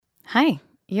Hi,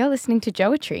 you're listening to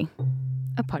Joetry,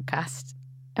 a podcast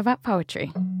about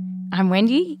poetry. I'm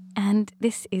Wendy, and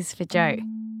this is for Jo.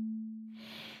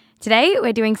 Today,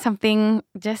 we're doing something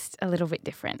just a little bit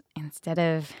different. Instead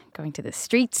of going to the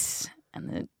streets and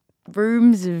the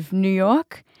rooms of New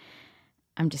York,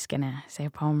 I'm just going to say a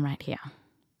poem right here.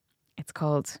 It's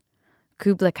called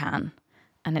Kubla Khan,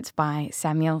 and it's by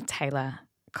Samuel Taylor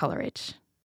Coleridge.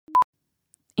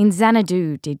 In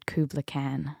Xanadu did Kubla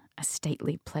Khan a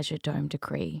stately pleasure dome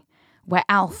decree, where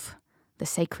Alph, the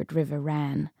sacred river,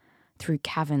 ran through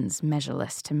caverns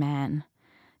measureless to man,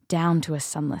 down to a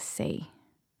sunless sea.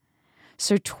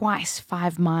 So twice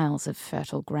 5 miles of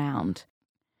fertile ground,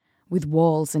 with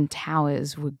walls and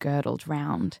towers were girdled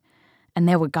round, and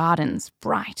there were gardens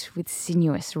bright with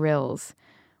sinuous rills,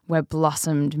 where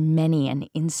blossomed many an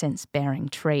incense-bearing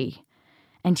tree,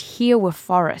 and here were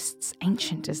forests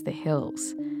ancient as the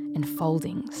hills,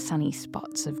 enfolding sunny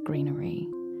spots of greenery.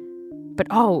 But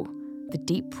oh, the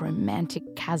deep romantic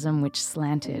chasm which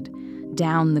slanted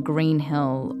down the green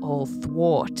hill all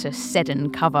thwart a sudden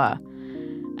cover,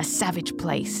 a savage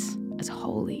place as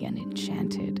holy and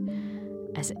enchanted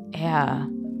as air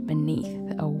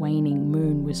beneath a waning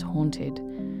moon was haunted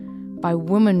by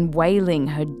woman wailing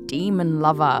her demon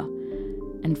lover,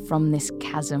 and from this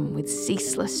chasm with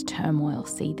ceaseless turmoil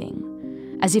seething,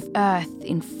 as if earth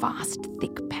in fast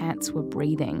thick pants were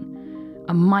breathing,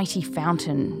 a mighty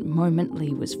fountain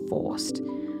momently was forced,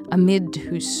 amid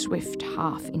whose swift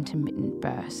half-intermittent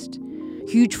burst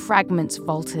huge fragments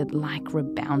vaulted like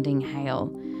rebounding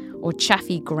hail, or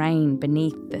chaffy grain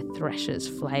beneath the thresher's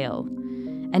flail.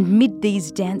 And mid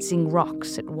these dancing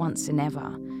rocks at once and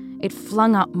ever, it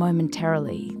flung up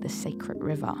momentarily the sacred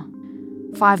river.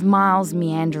 5 miles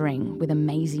meandering with a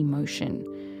mazy motion,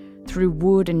 through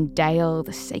wood and dale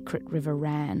the sacred river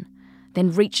ran,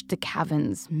 then reached the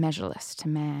caverns measureless to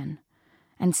man,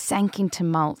 and sank in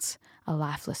tumult a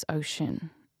lifeless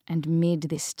ocean. And mid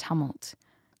this tumult,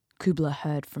 Kubla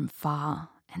heard from far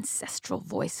ancestral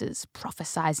voices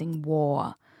prophesizing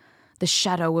war. The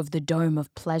shadow of the dome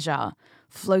of pleasure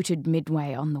floated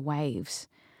midway on the waves,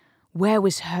 where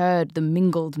was heard the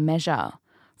mingled measure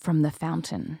from the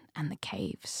fountain and the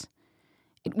caves.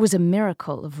 It was a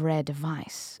miracle of rare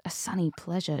device, a sunny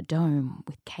pleasure dome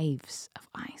with caves of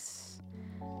ice.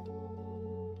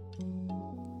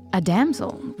 A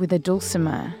damsel with a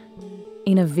dulcimer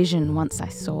in a vision once I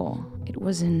saw. It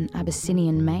was an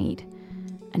Abyssinian maid,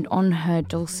 and on her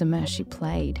dulcimer she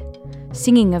played,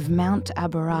 singing of Mount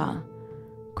Abara.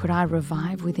 Could I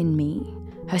revive within me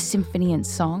her symphony and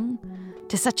song?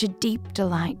 To such a deep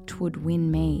delight 'twould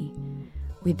win me,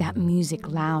 with that music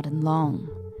loud and long,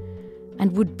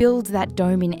 and would build that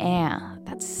dome in air,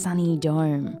 that sunny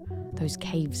dome, those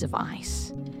caves of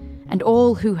ice, and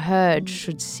all who heard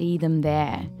should see them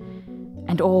there,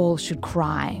 and all should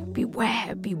cry,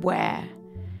 beware, beware.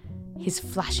 His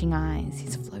flashing eyes,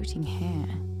 his floating hair,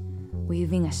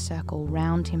 weaving a circle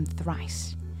round him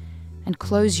thrice, and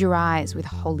close your eyes with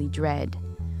holy dread,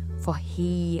 for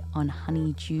he on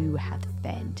honey dew hath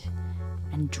fed,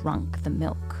 and drunk the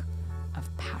milk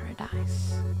of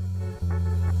paradise.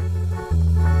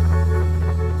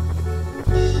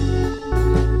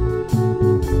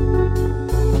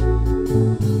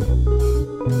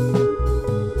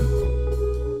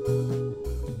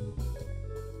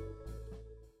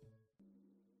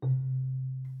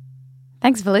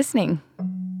 Thanks for listening.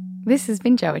 This has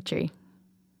been Joetry.